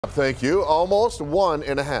Thank you. Almost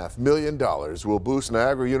 $1.5 million will boost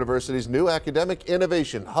Niagara University's new academic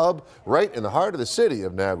innovation hub right in the heart of the city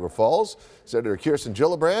of Niagara Falls. Senator Kirsten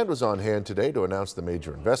Gillibrand was on hand today to announce the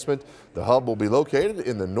major investment. The hub will be located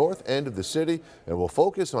in the north end of the city and will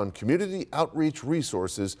focus on community outreach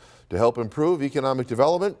resources to help improve economic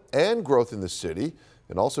development and growth in the city,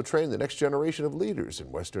 and also train the next generation of leaders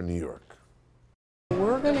in Western New York.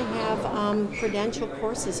 We're going to have credential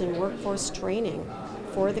courses in workforce training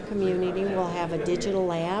for the community. We'll have a digital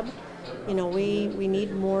lab. You know, we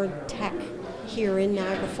need more tech here in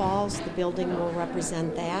Niagara Falls. The building will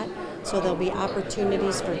represent that. So there'll be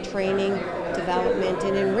opportunities for training, development,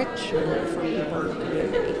 and enrichment for people in the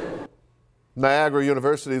community. Niagara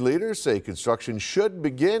University leaders say construction should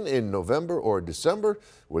begin in November or December,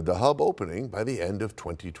 with the hub opening by the end of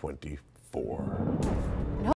 2024.